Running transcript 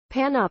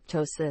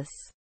PANoptosis.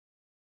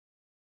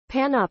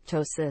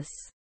 PANoptosis.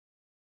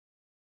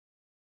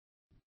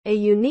 A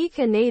unique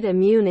innate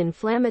immune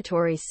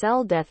inflammatory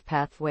cell death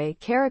pathway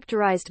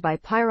characterized by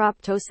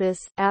pyroptosis,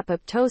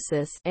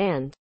 apoptosis,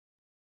 and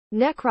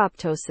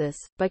necroptosis,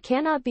 but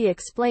cannot be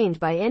explained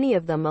by any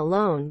of them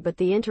alone but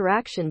the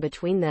interaction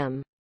between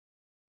them.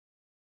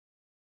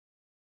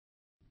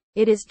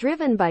 It is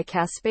driven by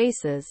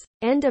caspases,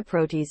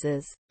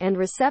 endoproteases, and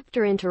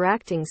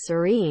receptor-interacting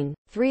serine,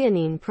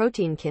 threonine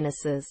protein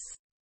kinases,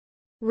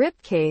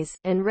 RIPKs,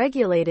 and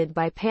regulated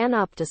by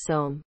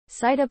PANoptosome,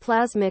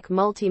 cytoplasmic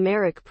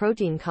multimeric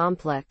protein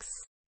complex.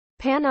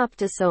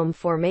 PANoptosome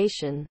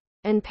formation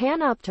and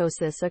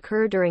PANoptosis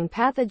occur during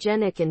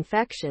pathogenic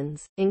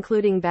infections,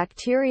 including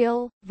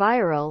bacterial,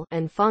 viral,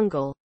 and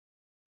fungal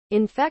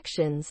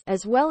infections,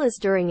 as well as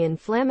during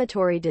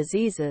inflammatory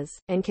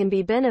diseases, and can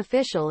be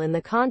beneficial in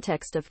the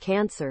context of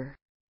cancer.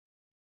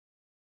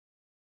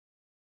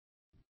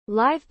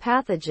 Live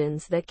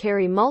pathogens that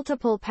carry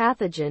multiple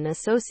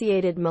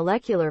pathogen-associated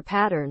molecular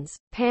patterns,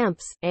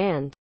 PAMPs,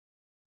 and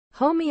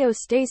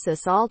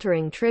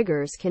homeostasis-altering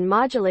triggers can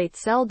modulate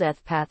cell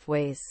death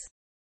pathways.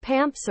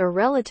 PAMPs are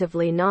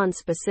relatively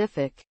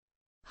nonspecific,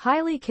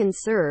 highly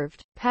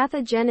conserved,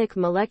 pathogenic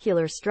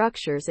molecular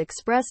structures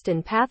expressed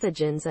in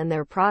pathogens and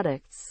their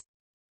products.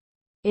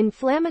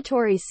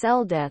 Inflammatory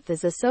cell death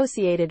is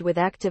associated with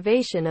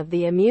activation of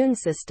the immune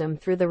system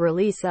through the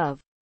release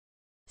of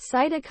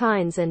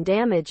cytokines and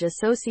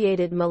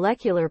damage-associated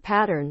molecular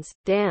patterns,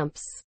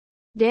 DAMPs.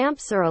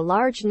 DAMPs are a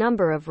large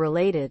number of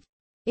related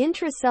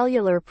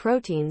intracellular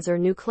proteins or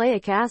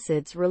nucleic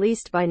acids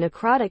released by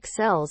necrotic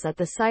cells at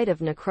the site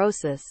of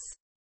necrosis.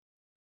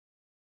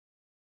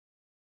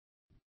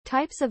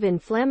 Types of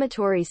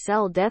inflammatory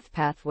cell death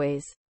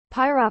pathways.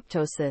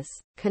 Pyroptosis,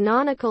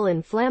 canonical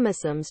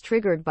inflammasomes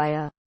triggered by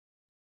a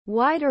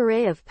wide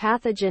array of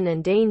pathogen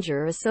and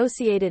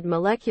danger-associated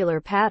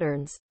molecular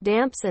patterns.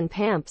 DAMPs and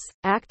PAMPs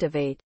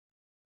activate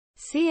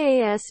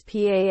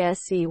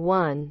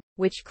caspase1,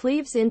 which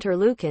cleaves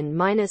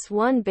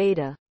interleukin-1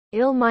 beta,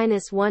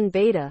 IL-1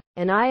 beta,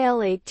 and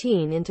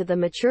IL-18 into the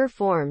mature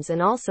forms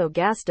and also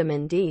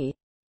gastamine D.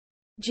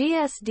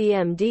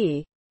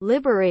 GSDMD,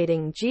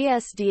 liberating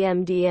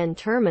GSDMDN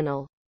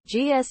terminal,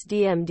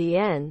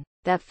 GSDMDN,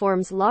 that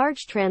forms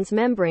large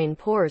transmembrane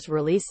pores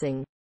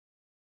releasing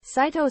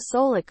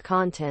cytosolic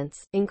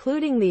contents,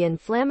 including the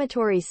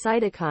inflammatory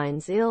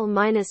cytokines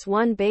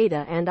IL-1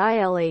 beta and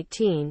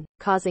IL-18,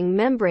 causing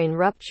membrane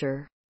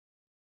rupture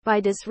by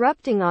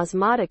disrupting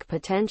osmotic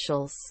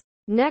potentials.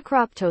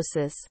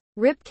 Necroptosis,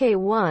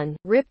 RIPK1,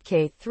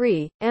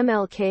 RIPK3,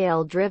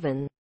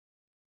 MLKL-driven.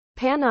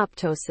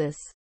 PANoptosis,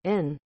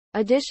 an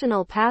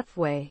additional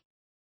pathway.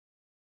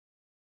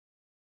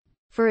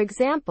 For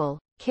example,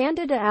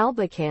 Candida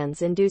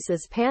albicans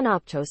induces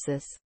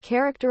PANoptosis,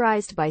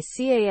 characterized by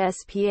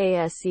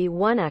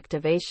caspase1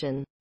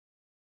 activation.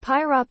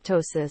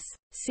 Pyroptosis,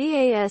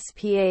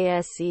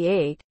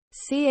 caspase8,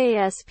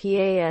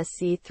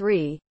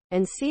 caspase3,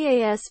 and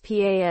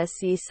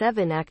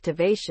caspase7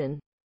 activation.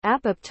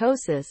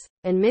 Apoptosis,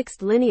 and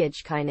mixed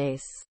lineage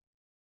kinase.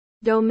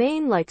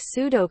 Domain like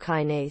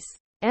pseudokinase,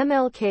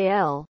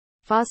 MLKL,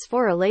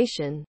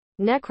 phosphorylation,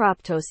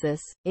 necroptosis,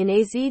 in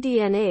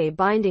azDNA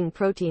binding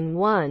protein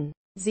 1,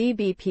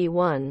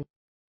 ZBP1.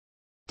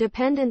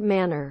 Dependent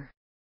manner.